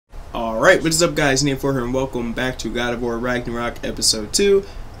Alright, what is up guys, Name4 here and welcome back to God of War Ragnarok episode 2.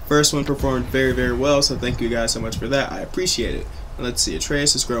 First one performed very well, so thank you guys so much for that. I appreciate it. Let's see,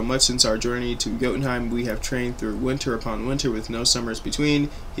 Atreus has grown much since our journey to Jotunheim. We have trained through winter upon winter with no summers between.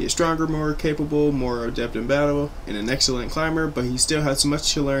 He is stronger, more capable, more adept in battle, and an excellent climber, but he still has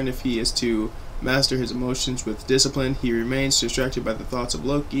much to learn if he is to master his emotions with discipline. He remains distracted by the thoughts of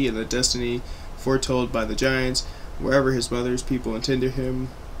Loki and the destiny foretold by the giants. Wherever his mother's people intended him,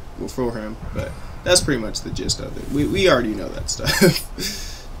 well, for him, but that's pretty much the gist of it. We already know that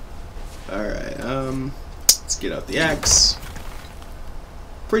stuff. Alright, let's get out the axe.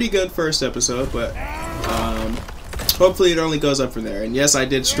 Pretty good first episode, but hopefully it only goes up from there. And yes, I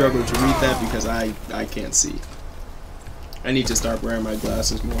did struggle to read that because I can't see. I need to start wearing my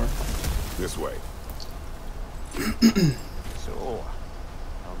glasses more. This way. So,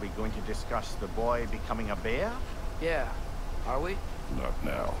 are we going to discuss the boy becoming a bear? Yeah, are we? Not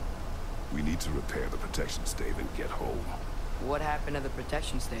now. We need to repair the protection stave and get home. What happened to the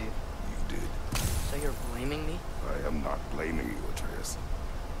protection stave? You did. So you're blaming me? I am not blaming you, Atreus.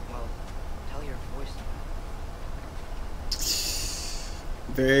 Well, tell your voice.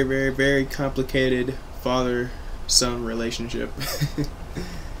 Very complicated father-son relationship.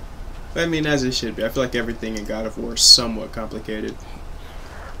 I mean, as it should be. I feel like everything in God of War is somewhat complicated.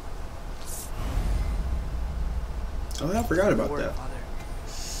 Oh, I forgot about that.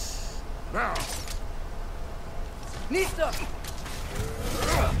 Now. Nista!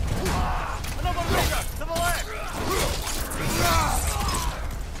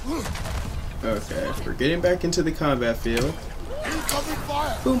 Okay, we're getting back into the combat field.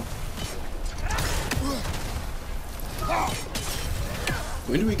 Boom.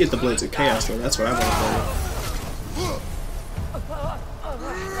 When do we get the Blades of Chaos though? That's what I want to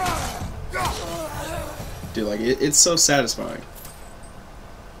play. Dude, like, it's so satisfying.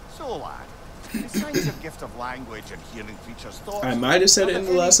 So, lad, besides your gift of language and hearing creatures' thoughts, I might have said it in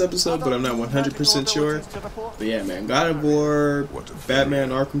the last episode, but I'm not 100% sure. But yeah, man, God of War,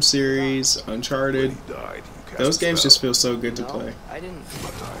 Batman Arkham series, Uncharted, those games just feel so good to play. I didn't.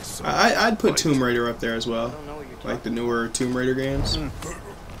 I'd put Tomb Raider up there as well, like the newer Tomb Raider games. Like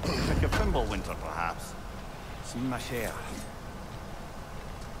a Fimbulwinter, perhaps. Seen my share.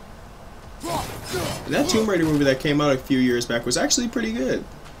 That Tomb Raider movie that came out a few years back was actually pretty good.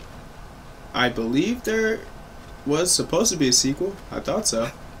 I believe there was supposed to be a sequel. I thought so.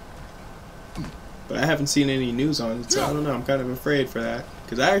 But I haven't seen any news on it, so I don't know. I'm kind of afraid for that.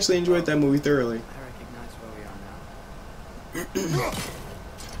 Because I actually enjoyed that movie thoroughly. I recognize where we are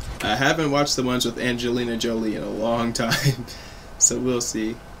now. I haven't watched the ones with Angelina Jolie in a long time. So we'll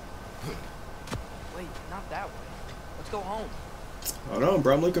see. Wait, not that way. Let's go home. Hold on,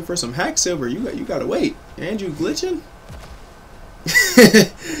 bro. I'm looking for some hack silver. You gotta wait. And you glitching?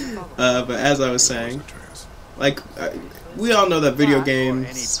 But as I was saying, like, we all know that video game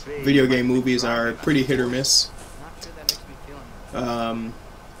movies are pretty hit or miss. But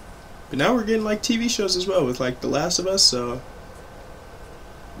now we're getting like TV shows as well with like The Last of Us, so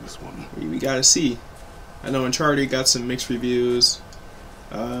This one. we gotta see. I know Uncharted got some mixed reviews.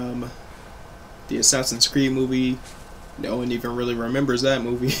 The Assassin's Creed movie, no one even really remembers that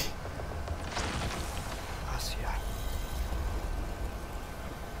movie.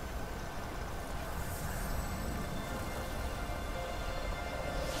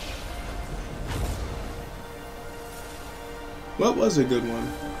 What was a good one?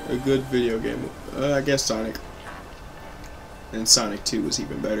 A good video game? I guess Sonic. And Sonic 2 was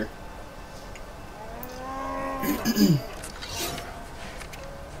even better.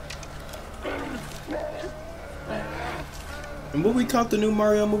 And what we caught the new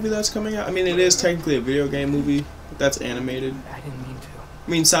Mario movie that's coming out? I mean, it is technically a video game movie, but that's animated. I didn't mean to. I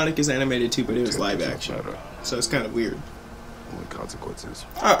mean, Sonic is animated too, but it was live action, so it's kind of weird. Only consequences.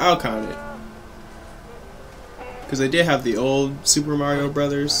 I'll count it. Because they did have the old Super Mario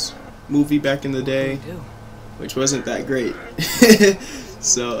Brothers movie back in the day, which wasn't that great.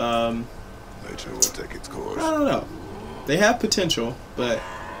 So, Nature will take its course. I don't know. They have potential, but,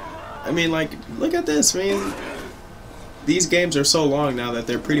 I mean, like, look at this, man. These games are so long now that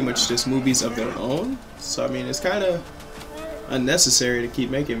they're pretty much just movies of their own. So, I mean, it's kind of unnecessary to keep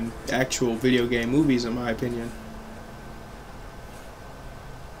making actual video game movies, in my opinion.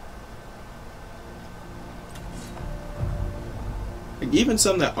 Like, even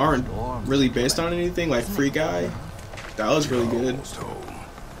some that aren't really based on anything, like Free Guy, that was really good.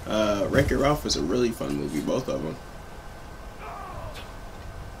 Wreck-It Ralph was a really fun movie, both of them.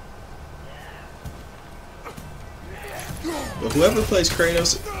 But whoever plays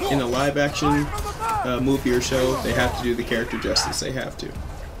Kratos in a live action movie or show, they have to do the character justice. They have to.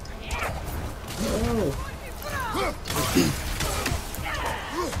 Oh.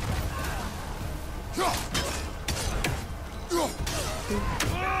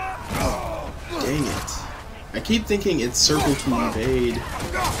 Dang it. I keep thinking it's circle to evade.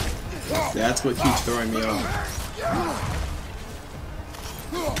 That's what keeps throwing me off.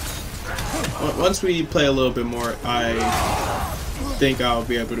 Once we play a little bit more, I think I'll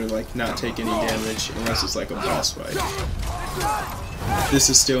be able to like not take any damage unless it's like a boss fight. This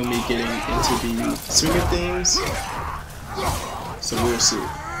is still me getting into the swing of things, so we'll see.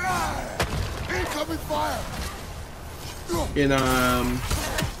 And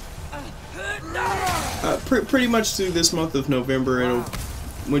pretty much through this month of November,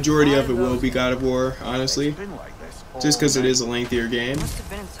 majority of it will be God of War, honestly, just because it is a lengthier game.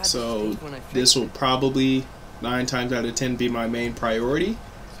 So this will probably 9 times out of 10 be my main priority.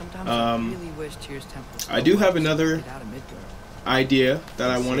 I do have another idea that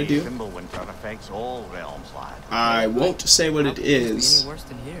I want to do. I won't say what it is,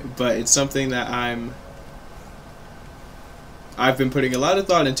 but it's something that I've been putting a lot of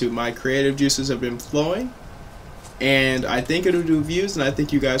thought into. My creative juices have been flowing, and I think it'll do views, and I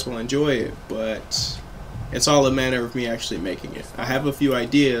think you guys will enjoy it, but it's all a matter of me actually making it. I have a few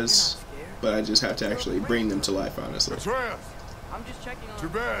ideas, but I just have to actually bring them to life, honestly. I'm just checking on. Too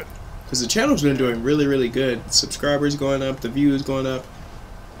bad. Because the channel's been doing really, really good. Subscribers going up, the views going up,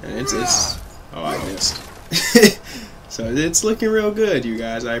 and it's oh, I missed. So it's looking real good, you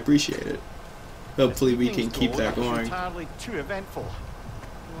guys. I appreciate it. Hopefully we can keep that going. Entirely too eventful.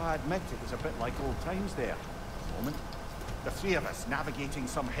 Well, I admit it was a bit like old times there. For a moment. The three of us navigating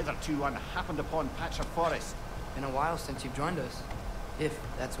some hitherto unhappened upon patch of forest. Been a while since you've joined us, if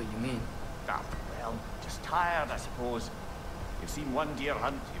that's what you mean. Ah, well, just tired, I suppose. You've seen one deer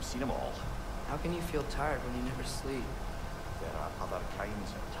hunt, you've seen them all. How can you feel tired when you never sleep? There are other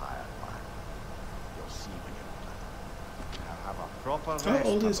kinds of tired, lad. You'll see when you're older. Now have a proper rest, How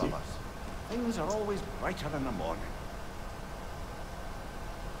old my is he? brothers. Things are always brighter in the morning.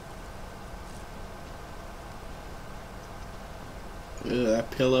 That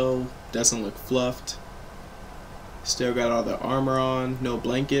pillow doesn't look fluffed. Still got all the armor on, no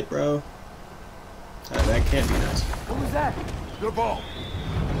blanket, bro. That can't be nice. What was that? Your ball.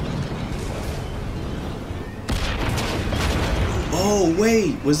 Oh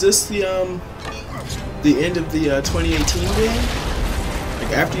wait, was this the end of the 2018 game?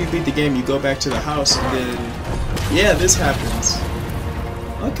 Like after you beat the game, you go back to the house and then yeah, this happens.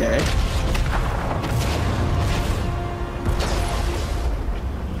 Okay.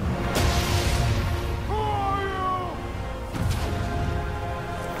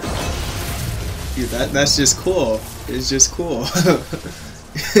 Dude, that's just cool. It's just cool.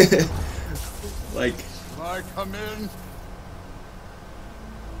 Like, Can I come in?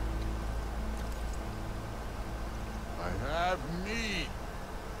 I have need.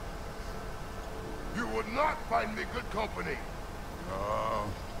 You would not find me good company. No.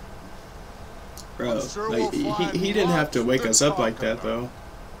 bro, I'm sure like we'll find he didn't have to lots wake to us up like talk that though.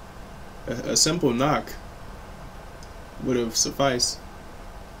 A simple knock would have sufficed.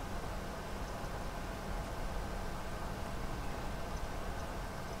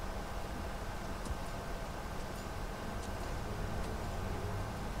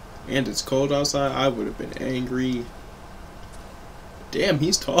 And it's cold outside, I would have been angry. Damn,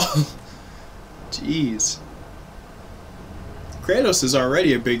 he's tall. Jeez. Kratos is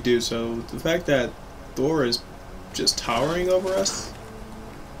already a big dude, so the fact that Thor is just towering over us?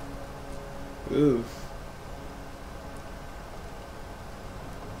 Oof.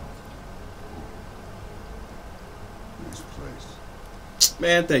 This place.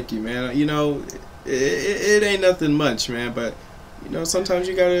 Man, thank you, man. You know, it ain't nothing much, man, but you know, sometimes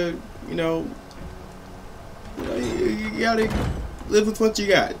you gotta, you gotta live with what you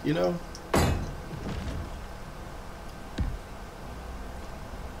got, you know?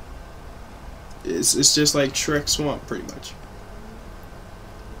 It's just like Shrek Swamp, pretty much.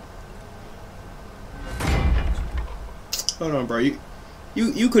 Hold on, bro.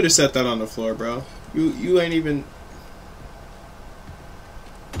 You could have set that on the floor, bro. You ain't even.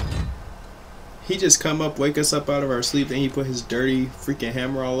 He just come up, wake us up out of our sleep, and he put his dirty freaking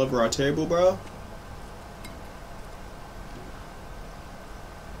hammer all over our table, bro.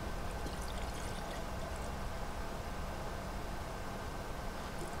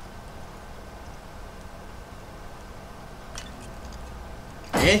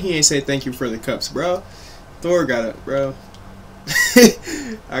 And he ain't say thank you for the cups, bro. Thor got it, bro.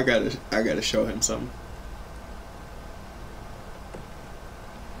 I gotta show him something.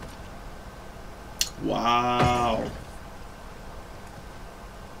 Wow.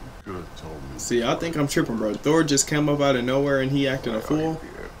 Could have told me. See, I think I'm tripping, bro. Thor just came up out of nowhere and he acting a Why are you fool.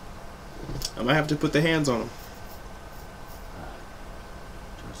 here? I might have to put the hands on him.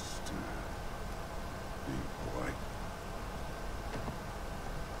 Just be polite.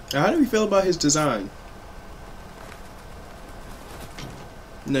 Now, how do we feel about his design?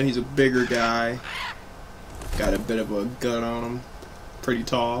 You know, he's a bigger guy. Got a bit of a gun on him. Pretty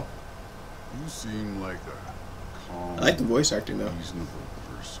tall. You seem like a calm, I like the voice acting though. reasonable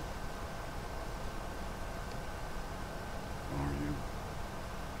person. Are you?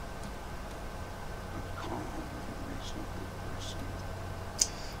 A calm and reasonable person.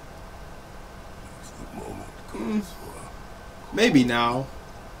 If the moment comes for Maybe now,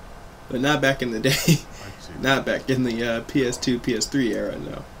 but not back in the day. I'd say Not back in the PS2, PS3 era,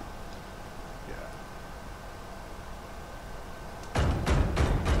 no. yeah.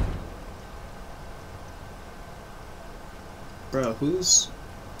 Bro, who's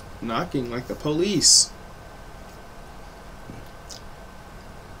knocking like the police?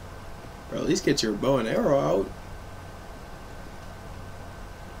 Bro, at least get your bow and arrow out.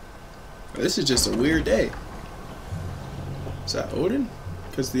 Bro, this is just a weird day. Is that Odin?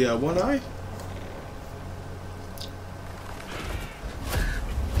 Because the one eye?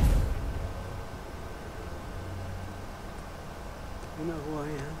 You know who I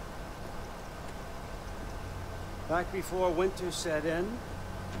am? Back before winter set in,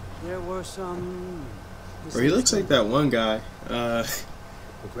 there were some... Bro, he looks like that one guy.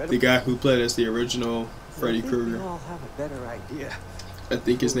 The guy who played as the original Freddy I think Krueger. we all have a better idea. I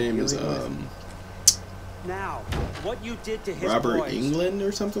think his name is Now, what you did to his Robert boys. Englund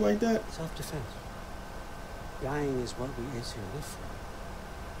or something like that. Self-defense. Dying is what we is here live for.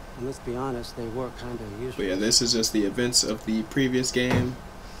 And let's be honest, they were kind of But useful. yeah, this is just the events of the previous game.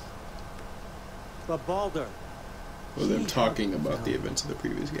 But Baldur, Or them he talking helped about the out. events of the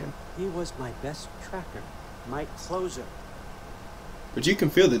previous game. He was my best tracker, my closer. But you can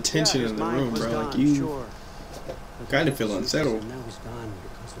feel the tension Yeah, in his the mind room, was bro. gone, Like you sure. But kind he of feel was unsettled. useless, and now he's gone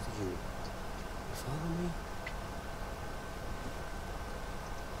because of you. You follow me?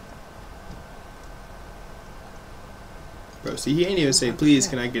 Bro, see, he ain't even say, please,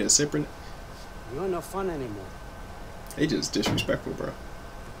 can I get a sipper? You're no fun anymore. They just disrespectful, bro.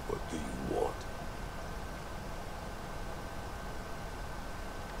 What do you want?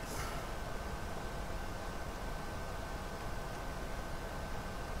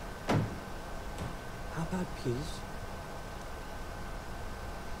 How about peace?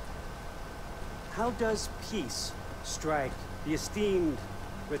 How does peace strike the esteemed,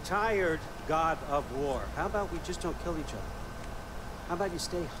 retired god of war? How about we just don't kill each other? How about you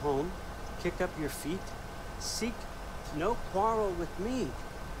stay home, kick up your feet, seek no quarrel with me,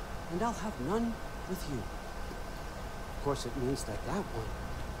 and I'll have none with you. Of course, it means that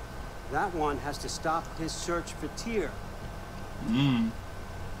that one has to stop his search for Tyr. Mmm.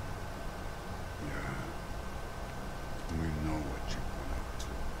 Yeah. We know what you're gonna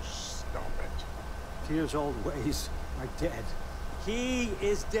do. Stop it. Tyr's old ways are dead. He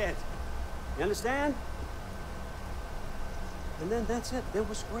is dead. You understand? And then that's it. Then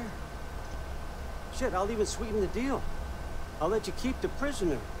we're square. Shit, I'll even sweeten the deal. I'll let you keep the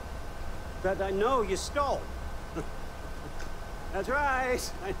prisoner that I know you stole. That's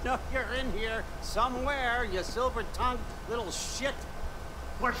right. I know you're in here somewhere, you silver-tongued little shit.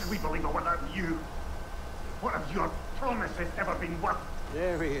 Why should we believe a word out of you? What have your promises ever been worth?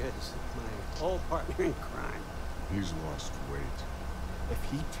 There he is, my old partner in crime. He's lost weight. If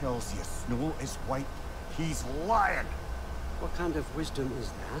he tells you snow is white, he's lying. What kind of wisdom is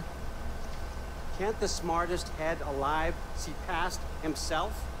that? Can't the smartest head alive see past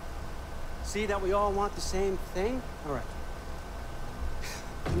himself? See that we all want the same thing? All right.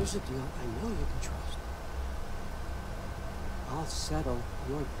 Here's a deal I know you can trust. I'll settle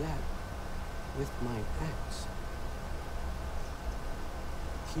your debt with my ex.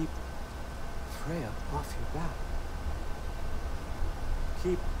 Keep Freya off your back.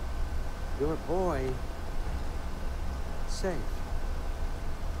 Keep your boy safe.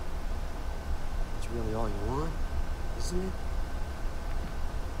 It's really all you want, isn't it?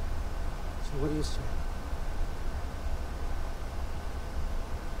 So what do you say?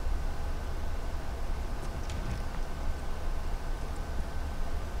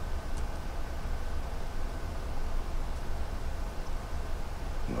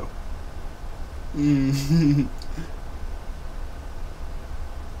 No. Mm.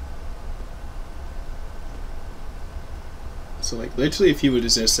 So, like, literally, if he would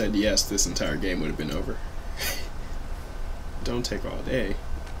have just said yes, this entire game would have been over. Don't take all day.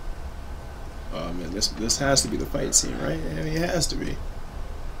 Oh man, this has to be the fight scene, right? I mean, it has to be.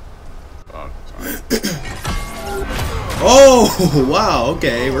 Oh, wow,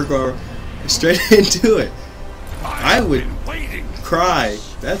 okay, we're going straight into it. I would cry.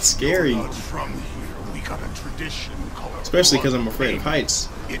 That's scary. From here, we got a tradition called, especially because I'm afraid of heights.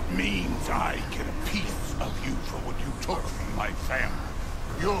 It means I get a piece of you for what you took from my family.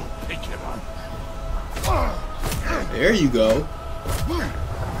 You'll pick it up. There you go.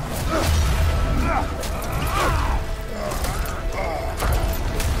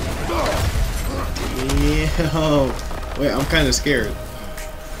 Yeah. Wait, I'm kind of scared.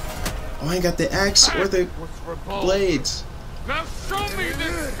 Oh, I ain't got the axe or the blades. Now show me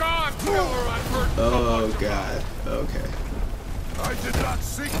this god killer I've heard. Oh god. Okay. I did not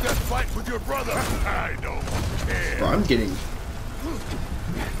seek that fight with your brother. I don't care. Bro, I'm getting.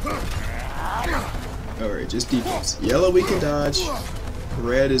 Alright, just defense. Yellow we can dodge.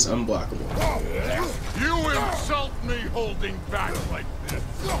 Red is unblockable. You insult me holding back like this.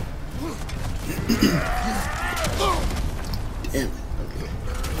 Damn it. Okay.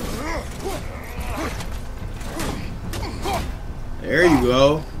 There you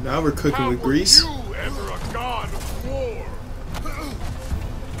go. Now we're cooking with grease. How were you ever a god of war?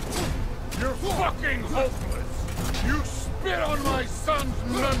 You're fucking hopeless. You spit on my son's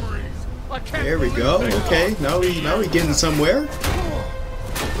memories. I can't. There we go. Okay, now we getting somewhere.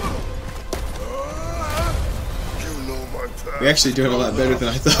 We're actually doing a lot better than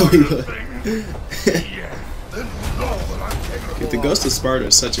I thought we would. The Ghost of Sparta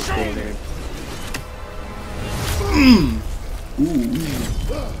is such a cool name. Ooh.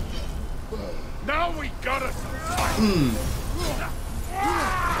 Now we gotta.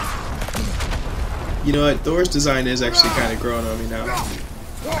 You know what? Thor's design is actually kind of growing on me now.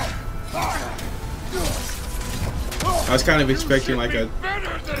 I was kind of expecting like a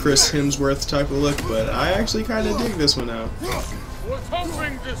Chris Hemsworth type of look, but I actually kind of dig this one out. Was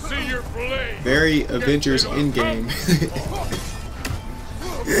hoping to see your blade. Very Avengers Endgame.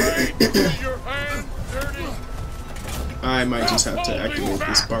 Your hands dirty. I might just have to activate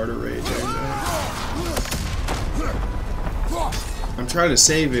the Sparta Rage. I'm trying to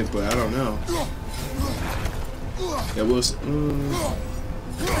save it, but I don't know. Yeah, we'll see.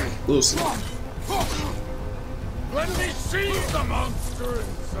 We'll see. Let me see the monster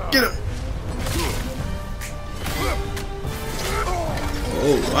inside. Get him!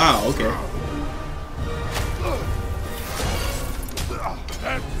 Oh, wow, okay.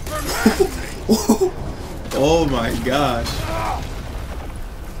 Oh my gosh.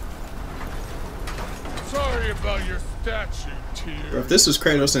 Sorry about your statue, Tyr. Bro, if this was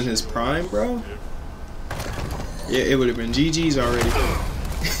Kratos in his prime, bro, yeah, it would have been GG's already.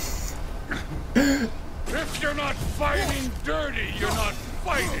 If you're not fighting dirty, you're not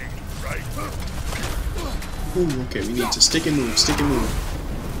fighting, right? Ooh, okay, we need to stick and move, stick and move.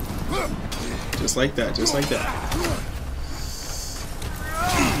 Just like that, just like that.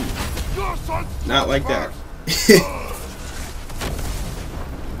 Not like that.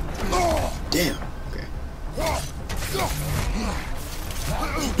 Damn. Okay.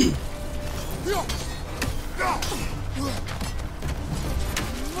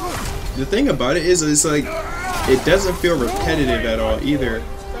 The thing about it is, it's like it doesn't feel repetitive at all either.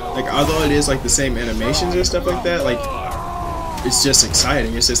 Like, although it is like the same animations and stuff like that, like it's just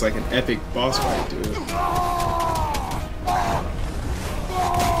exciting. It's just like an epic boss fight, dude.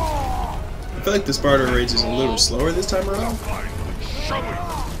 I feel like the Sparta Rage is a little slower this time around.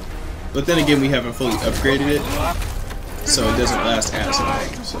 But then again, we haven't fully upgraded it, so it doesn't last as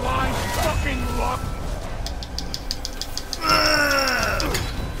long. So.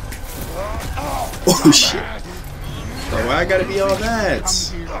 Oh shit! Bro, why I gotta be all that?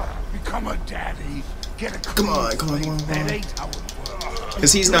 Become a daddy. Get a come on, come on, come on, come on.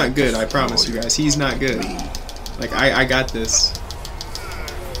 Cause he's not good. I promise you guys, he's not good. Like I got this.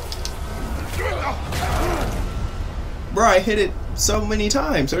 Bro, I hit it so many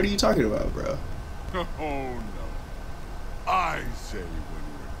times. What are you talking about, bro? Oh no. I say when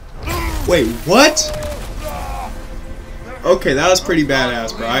we're done. Wait, what? Okay, that was pretty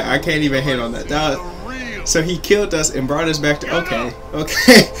badass, bro. I can't even hit on that. So he killed us and brought us back to... Okay,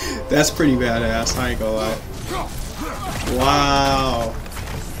 okay. That's pretty badass. I ain't gonna lie. Wow.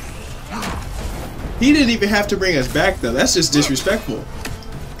 He didn't even have to bring us back, though. That's just disrespectful.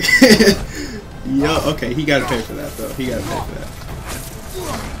 Yo, okay, he gotta pay for that, though. He gotta pay for that.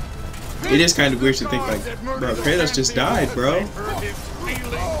 It is kind of weird to think, like, bro, Kratos just died, bro.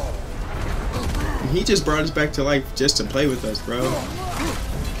 He just brought us back to life just to play with us, bro.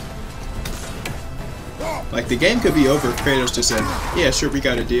 Like, the game could be over if Kratos just said, yeah, sure, we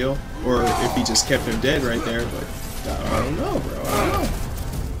got a deal. Or if he just kept him dead right there, but I don't know, bro. I don't know.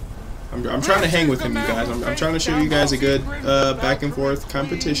 I'm trying to hang with him, you guys. I'm trying to show you guys a good back and forth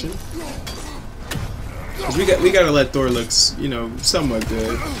competition. Cause we gotta let Thor look, you know, somewhat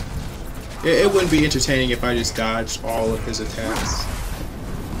good. It wouldn't be entertaining if I just dodged all of his attacks.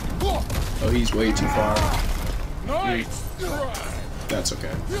 Oh, he's way too far. That's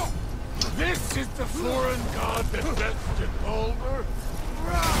okay. This is the foreign god that bested Baldur.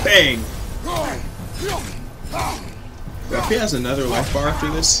 Bang! If he has another life bar after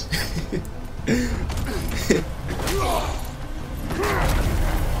this.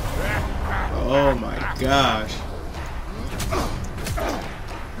 Oh my gosh.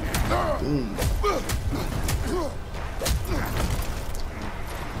 Boom.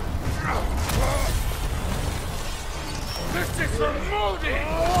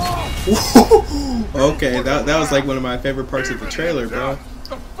 Okay, that was like one of my favorite parts of the trailer, bro.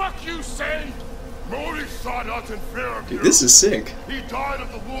 The fuck you say? Modi saw nothing fair of you. Dude, this is sick. He died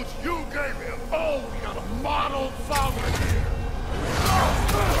of the wounds you gave him. Oh, we got a model father here.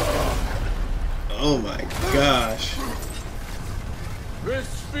 Oh my gosh. This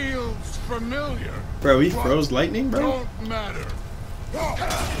feels familiar. Bro, he froze lightning, bro? Don't matter.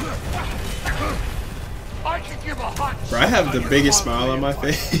 I could give a hot Bro, I have the biggest smile on my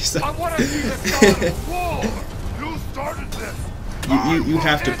face. I want to see this god of war. You started this. You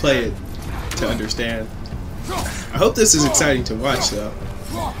have to play it to understand. I hope this is exciting to watch, though.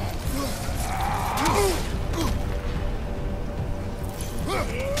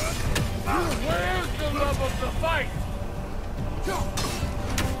 Where's the love of the fight?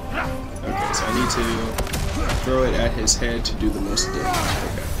 Okay, so I need to throw it at his head to do the most damage.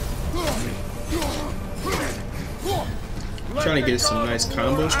 Okay. I'm trying to get some nice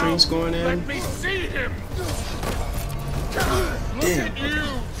combo strings going in. Let me see him. Damn.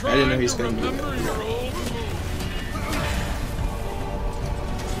 I didn't know he's gonna do that.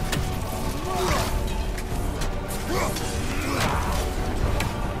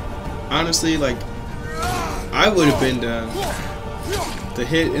 Honestly, like, I would have been done. The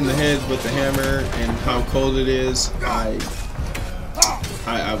hit in the head with the hammer and how cold it is, I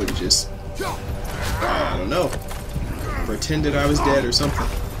would have just, I don't know, pretended I was dead or something.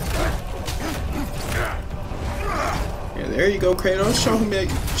 Yeah, there you go, Kratos. Show him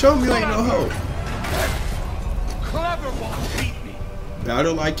you ain't no hoe.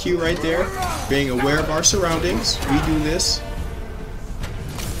 Battle IQ right there. Being aware of our surroundings. We do this.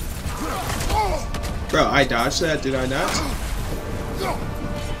 Bro, I dodged that, did I not?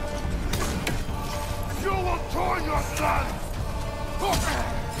 You will join your son.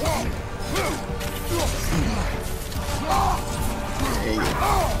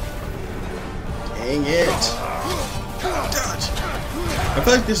 Dang it. Dodge. I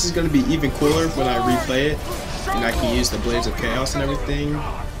feel like this is going to be even cooler when I replay it. And I can use the Blades of Chaos and everything.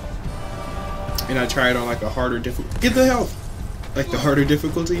 And I try it on like a harder difficulty. Get the health! Like the harder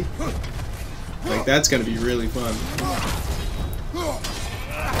difficulty. Like that's going to be really fun.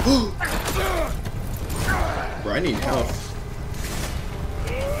 Bro, I need health.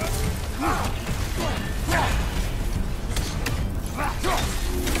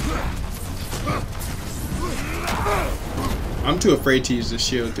 I'm too afraid to use the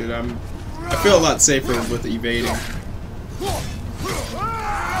shield, dude. I feel a lot safer with evading.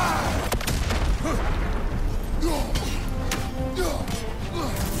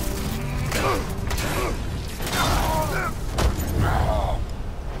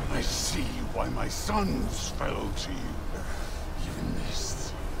 I see why my sons fell to you. Even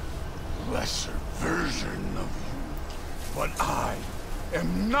this lesser version of you. But I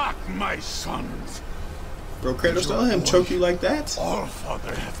am not my sons. Bro, Kratos, don't let him choke you like that. All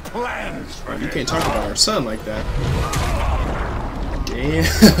father has plans for You him. can't talk about our son like that. Damn.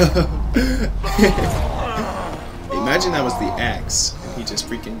 Imagine that was the axe. And he just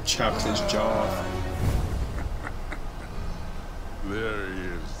freaking chopped his jaw off. There he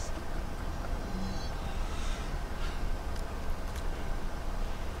is.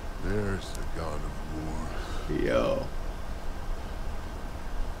 There's the god of war. Yo.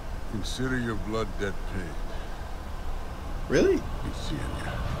 Consider your blood debt paid. Really? Be seeing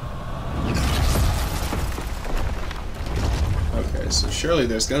you. Okay, so surely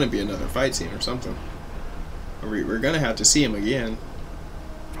there's gonna be another fight scene or something. We're gonna have to see him again.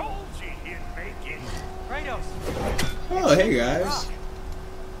 Told you he'd make it. Kratos! Oh, hey guys.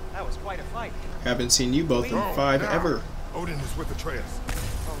 That was quite a fight. Haven't seen you both in 5 ever. Odin is with Atreus.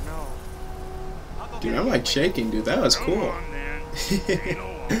 Oh no. I'll go Dude, get I'm him. like shaking, dude. That was cool.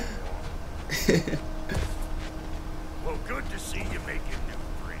 Well, good to see you making new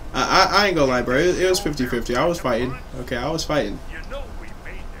friends. I ain't gonna lie, bro. It was 50-50. I was fighting. Okay, I was fighting. You know we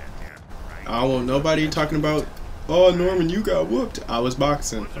made that happen. I don't want nobody talking about, oh Norman, you got whooped. I was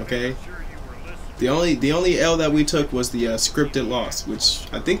boxing, okay? The only L that we took was the scripted loss, which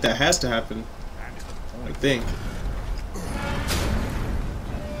I think that has to happen. I think.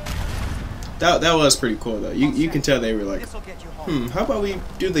 That was pretty cool though. You can tell they were like, how about we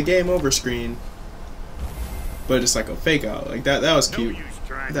do the game over screen? But it's like a fake out. Like that was cute.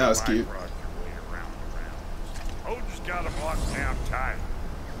 That was cute.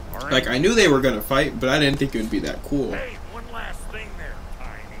 Like I knew they were gonna fight, but I didn't think it would be that cool. Hey, one last thing there,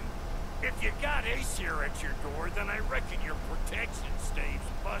 Tiny. If you got Aesir at your door, then I reckon your protection stave's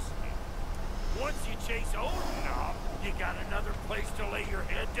busted. Once you chase Odin off, you got another place to lay your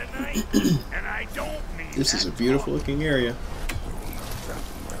head tonight. And I don't mean this is a beautiful looking area.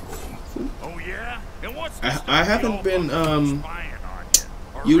 Oh yeah? And what's I haven't been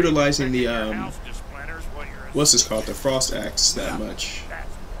utilizing the what's this called, the frost axe that much.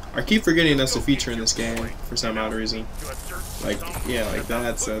 I keep forgetting that's a feature in this game for some odd reason. Like yeah, like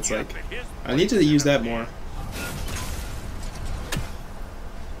that. So it's like I need to use that more.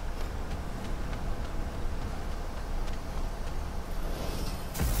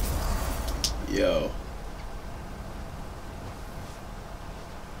 Yo.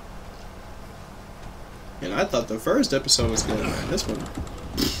 And I thought the first episode was good, man. This one.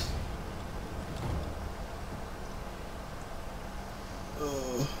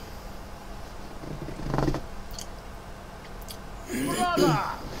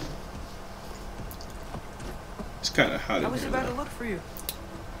 It's kind of hot in here. I was about to look for you.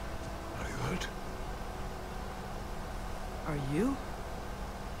 Are you hurt? Are you?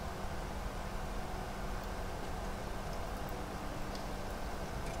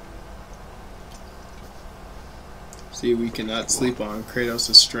 See, we cannot sleep on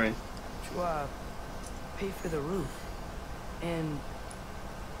Kratos' strength. To, pay for the roof. And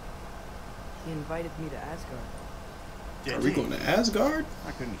he invited me to Asgard. Are we going to Asgard?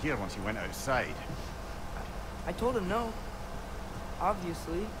 I couldn't hear once you went outside. I told him no.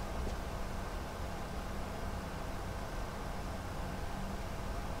 Obviously.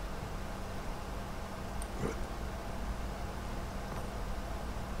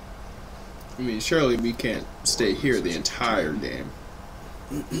 I mean, surely we can't stay here the entire game.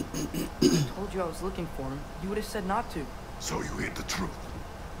 I told you I was looking for him. You would have said not to. So you hid the truth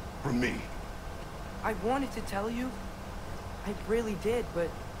from me. I wanted to tell you. I really did, but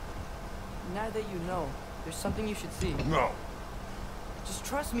now that you know, there's something you should see. No. Just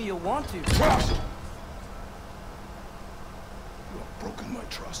trust me, you'll want to. Trust. You have broken my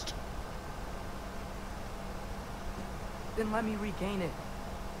trust. Then let me regain it.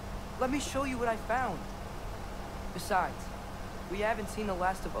 Let me show you what I found. Besides, we haven't seen the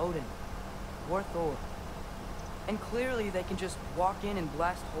last of Odin or Thor. And clearly they can just walk in and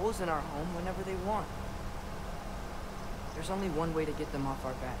blast holes in our home whenever they want. There's only one way to get them off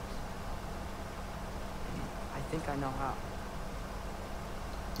our backs. And I think I know how.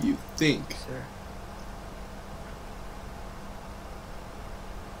 You think? Sir.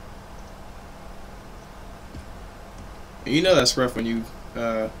 You know that's rough when you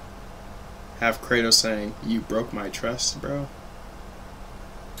have Kratos saying, "You broke my trust, bro."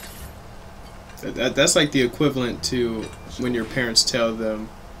 That's like the equivalent to when your parents tell them,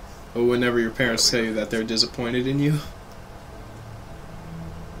 or whenever your parents tell you that they're disappointed in you.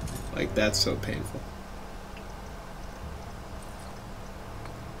 Like, that's so painful.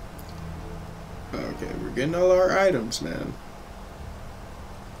 Okay, we're getting all our items, man.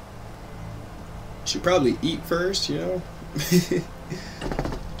 Should probably eat first, you know?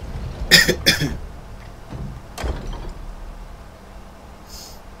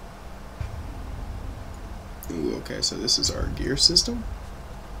 Ooh, okay, so this is our gear system.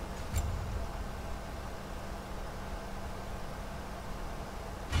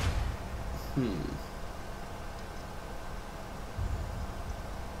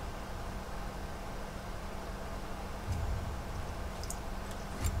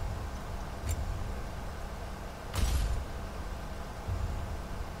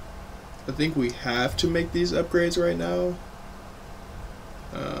 I think we have to make these upgrades right now.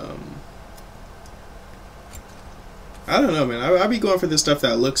 I don't know, man. I be going for the stuff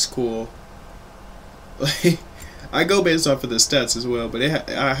that looks cool. Like, I go based off of the stats as well, but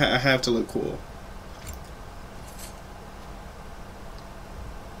I have to look cool.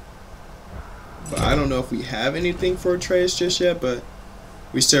 But I don't know if we have anything for Atreus just yet, but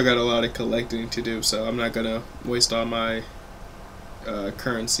we still got a lot of collecting to do, so I'm not gonna waste all my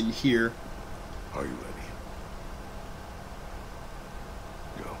currency here. Are you ready?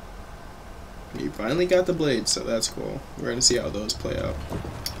 Go. You finally got the blades, so that's cool. We're gonna see how those play out.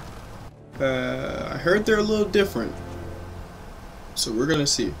 I heard they're a little different. So we're gonna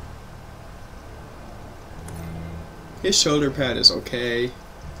see. His shoulder pad is okay.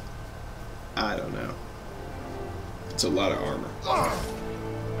 I don't know. It's a lot of armor.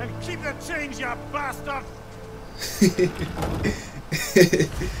 And keep the change, you bastard!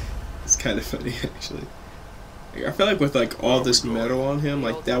 It's kind of funny, actually. Like, I feel like with like all this metal on him,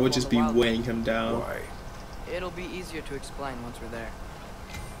 like that would just be weighing him down. Why? It'll be easier to explain once we're there.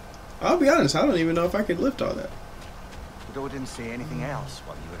 I'll be honest, I don't even know if I could lift all that. Did Odin say anything else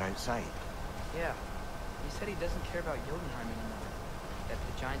while you were outside? Yeah. He said he doesn't care about Jotunheim anymore. That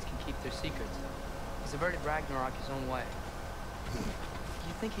the giants can keep their secrets. He's averted Ragnarok his own way.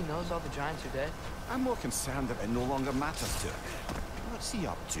 You think he knows all the giants are dead? I'm more concerned that it no longer matters to him. What's he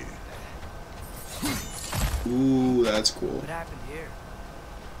up to? Ooh, that's cool. What happened here?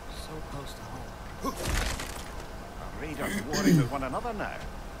 So close to home. Our raiders warring with one another now.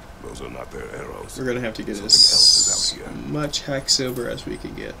 Those are not their arrows. We're gonna have to get Something as else is out here. much hack silver as we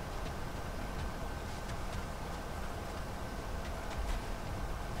can get.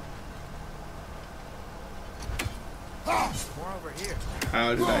 More over here.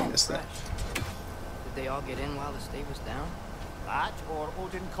 How did I miss that? Did they all get in while the state was down? That, or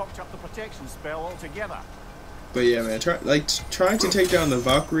Odin cocked up the protection spell altogether. But yeah, man, trying to take down the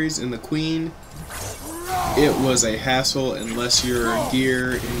Valkyries and the Queen, it was a hassle unless your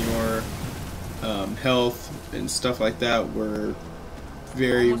gear and your health and stuff like that were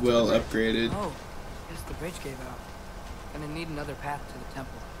very Almost to well the bridge. upgraded. Oh, guess the bridge gave out. Gonna need another path to the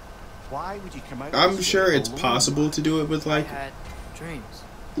temple. Why would you come out? I'm this sure way it's alone? possible to do it with like I had dreams.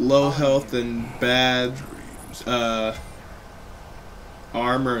 low health and bad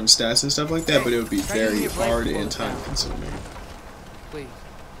armor and stats and stuff like that, but it would be very hard and time consuming. Please.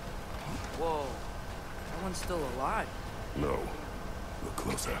 Whoa. That one's still alive. No. Look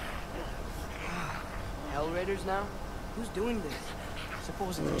closer. Hell Raiders now? Who's doing this?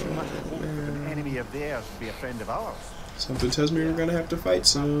 Suppose it's too much to hope that an enemy of theirs would be a friend of ours. Something tells me we're gonna have to fight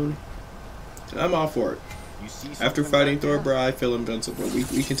soon. And I'm all for it. You see After something fighting back Thor, there? bro, I feel invincible. We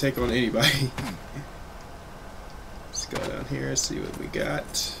can take on anybody. Let's go down here and see what we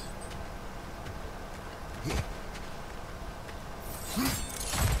got.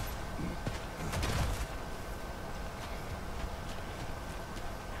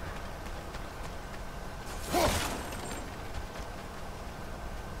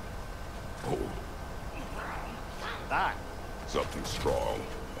 That. Something strong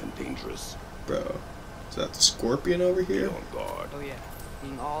and dangerous. Bro, is that the scorpion over Be here? on guard. Oh yeah.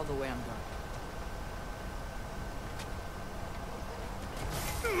 Being all the way on guard.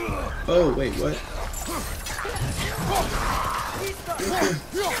 Oh, wait, what?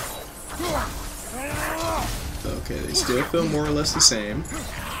 Okay, they still feel more or less the same.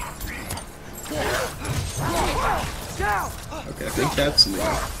 Okay, I think that's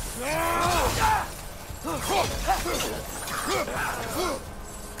enough.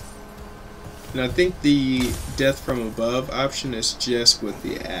 And I think the death from above option is just with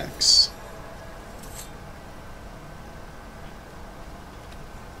the axe.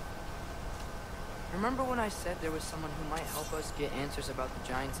 Remember when I said there was someone who might help us get answers about the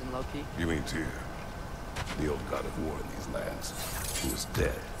giants and Loki? You mean Tyr, the old god of war in these lands, who is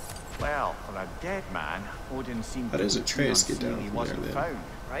dead. Well, for a dead man, Odin seemed How does to Atreus be get down he from wasn't there, then? found.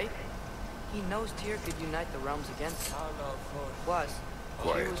 Right? He knows Tyr could unite the realms against him. Plus,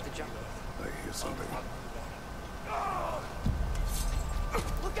 Tyr Quiet. was the giant. I hear something.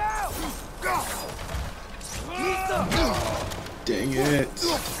 Look out! Dang it.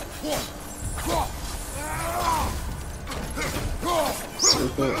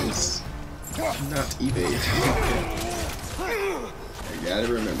 Circle is not evade. I gotta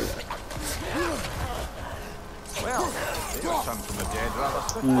remember that. Well, they were sung from the dead rather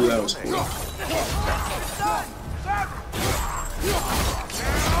swiftly. Ooh, that was weren't they? cool.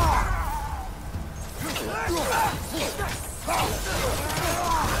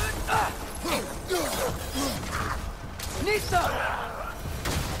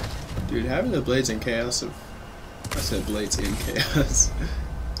 Dude, having the blades in chaos of... I said blades in chaos.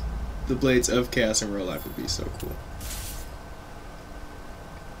 The blades of chaos in real life would be so cool.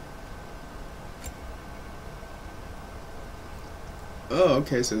 Oh,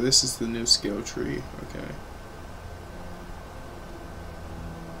 okay, so this is the new skill tree. Okay.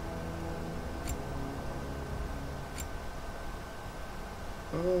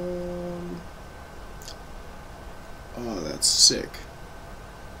 Oh, that's sick.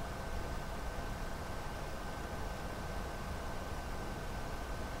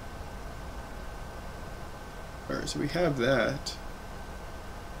 Alright, so we have that.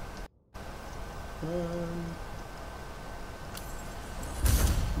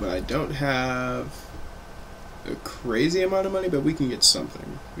 But I don't have a crazy amount of money, but we can get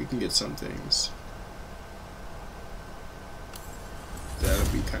something. We can get some things.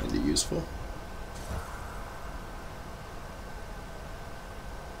 That'll be kind of useful.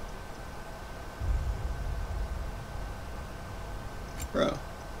 Bro.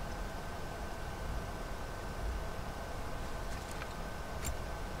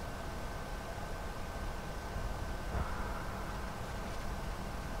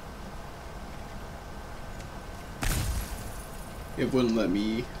 It wouldn't let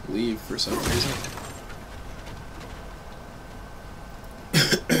me leave for some reason.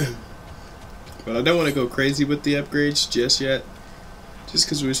 But I don't want to go crazy with the upgrades just yet. Just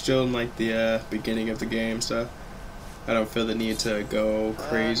because we're still in like the beginning of the game, so I don't feel the need to go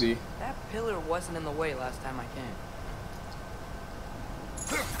crazy. That pillar wasn't in the way last time I came.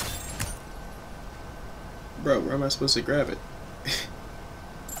 Bro, where am I supposed to grab it?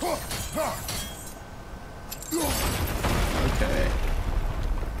 Okay.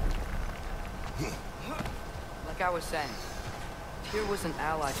 Like I was saying, Tyr was an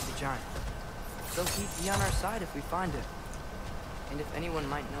ally to the giant, so he'd be on our side if we find him. And if anyone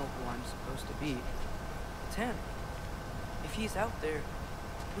might know who I'm supposed to be, it's him. If he's out there,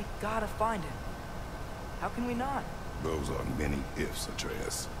 we gotta find him. How can we not? Those are many ifs,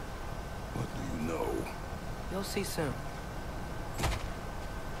 Atreus. What do you know? You'll see soon.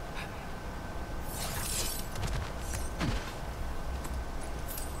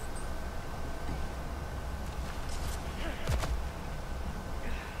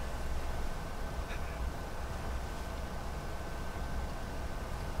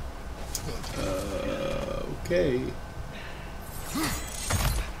 Okay.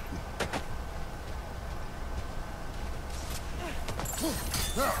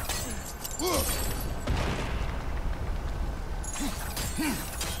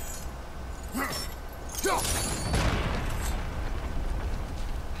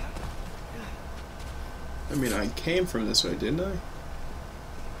 I mean, I came from this way, didn't I?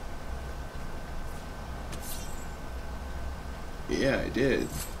 Yeah, I did.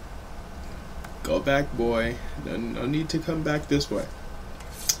 Go back, boy. No need to come back this way.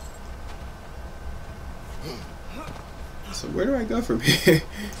 So where do I go from here?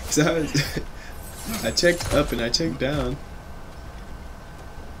 Cause I checked up and I checked down.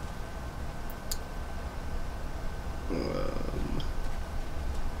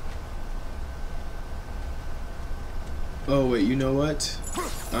 Oh wait, you know what?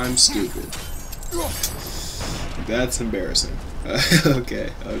 I'm stupid. That's embarrassing.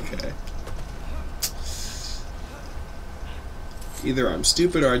 Okay. Either I'm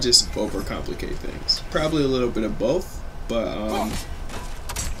stupid or I just overcomplicate things. Probably a little bit of both, but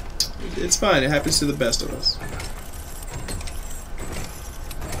it's fine. It happens to the best of us.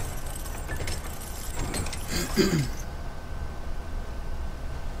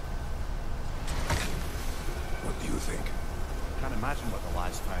 What do you think? Can't imagine what the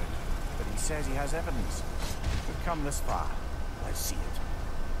lad's found, but he says he has evidence. We've come this far. Let's see it.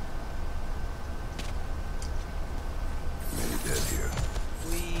 Many dead here.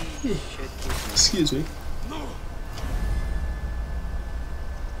 We should keep Excuse me.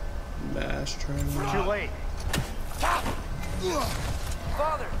 Mash triangle. Too late.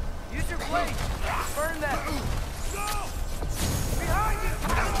 Father, use your blade. Burn them. Behind you.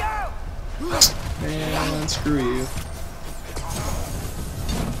 Let's go. Man, screw you.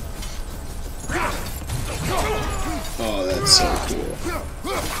 Oh, that's so cool.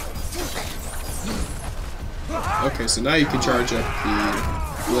 Okay, so now you can charge up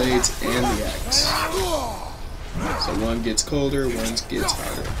the blades and the axe. So one gets colder, one gets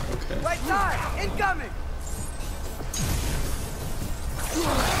hotter. Okay. Right side, incoming.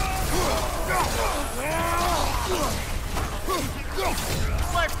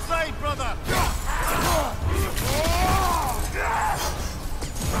 Left side, brother!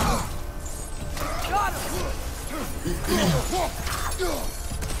 Got him.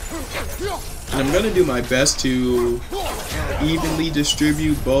 And I'm gonna do my best to evenly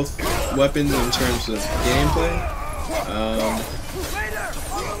distribute both weapons in terms of gameplay.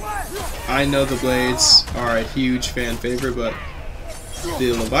 I know the blades are a huge fan favorite, but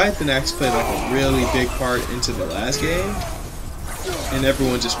the Leviathan axe played like a really big part into the last game, and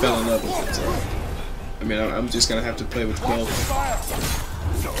everyone just fell in love with it. So, I mean, I'm just gonna have to play with both.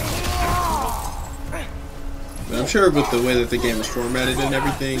 But I'm sure with the way that the game is formatted and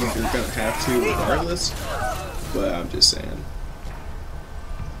everything, you're gonna have to regardless. But I'm just saying.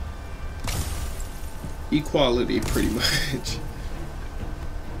 Equality, pretty much.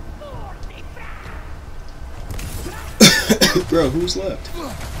 Bro, who's left?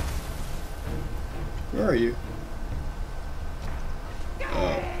 Where are you?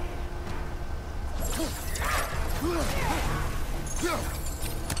 Oh.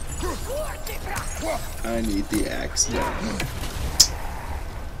 I need the axe down.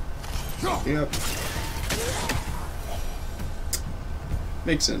 Yep.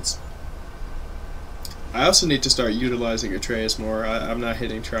 Makes sense. I also need to start utilizing Atreus more. I'm not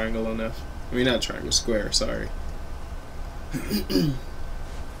hitting triangle enough. I mean, not triangle, square, sorry.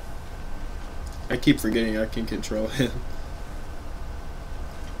 I keep forgetting I can control him.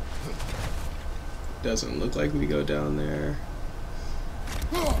 Doesn't look like we go down there.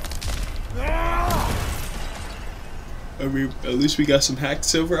 I mean, at least we got some hacked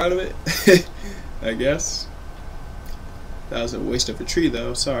silver out of it. I guess. That was a waste of a tree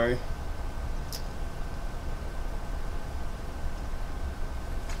though, sorry.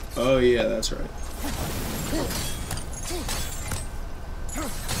 Oh yeah, that's right.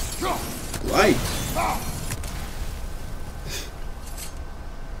 Light.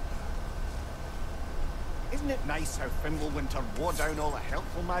 Isn't it nice how Fimbulwinter wore down all the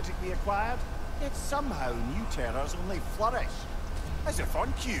helpful magic we acquired? Yet somehow new terrors only flourish. As if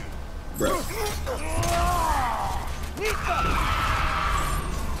on cue. Bro.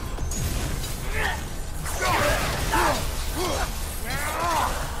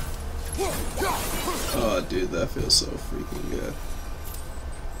 Oh, dude, that feels so freaking good.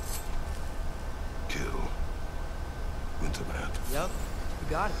 Kill. Winterman. Yep, you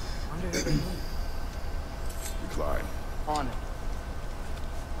got it. Under every moon. Decline. On it.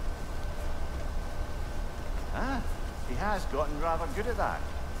 Ah, he has gotten rather good at that.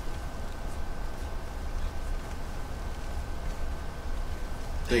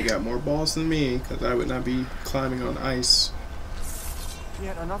 They got more balls than me, because I would not be climbing on ice.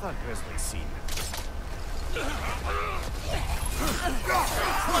 Yet another grisly scene.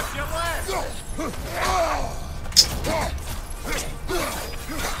 What's your left?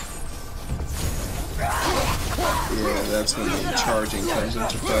 Yeah, that's when the charging comes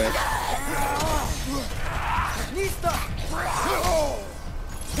into play.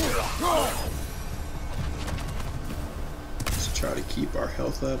 Let's try to keep our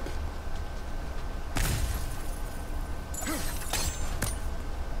health up.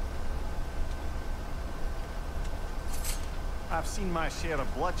 I've seen my share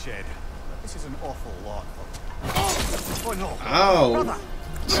of bloodshed, but this is an awful lot. Oh no! Ow! Brother.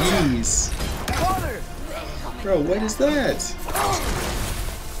 Jeez! Bro, what is that?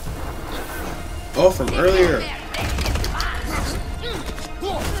 Oh, from earlier.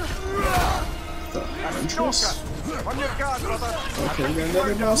 The Huntress? On your guard, brother. Okay, we got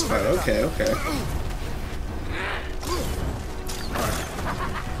another boss fight. Okay, okay.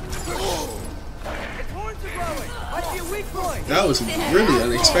 That was really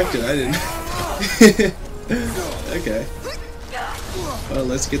unexpected. I didn't. Okay. Well,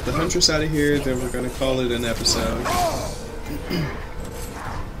 let's get the Huntress out of here, then we're gonna call it an episode.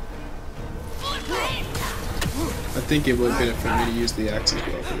 I think it would benefit me to use the axe as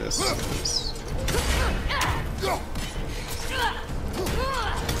well for this.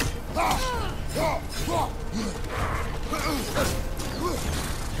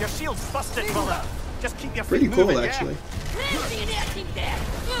 Your shield's busted, brother. Just keep your Pretty feet cool, moving, actually.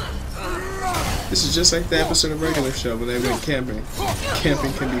 This is just like the episode of Regular Show when they went camping.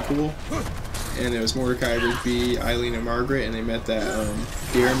 Camping can be cool. And it was Mordecai, Rigby, Eileen, and Margaret, and they met that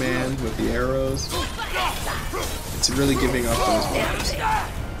deer man with the arrows. It's really giving off those vibes.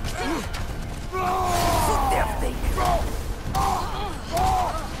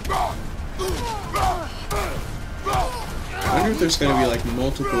 I wonder if there's going to be like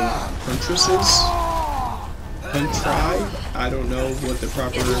multiple Huntresses. Huntry? I don't know what the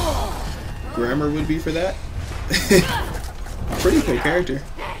proper grammar would be for that. Pretty cool character.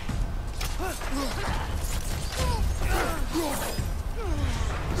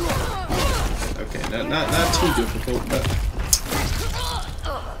 Okay, not too difficult, but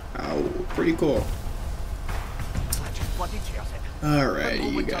ow, pretty cool. Alright,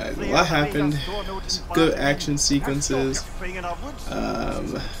 you guys, a lot happened. Some good action sequences.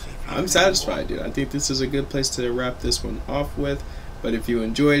 I'm satisfied, dude. I think this is a good place to wrap this one off with. But if you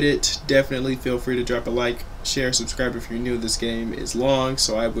enjoyed it, definitely feel free to drop a like, share, subscribe if you're new. This game is long,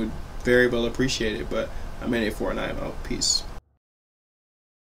 so I would very well appreciate it. But I'm MENACE and I am out. Peace.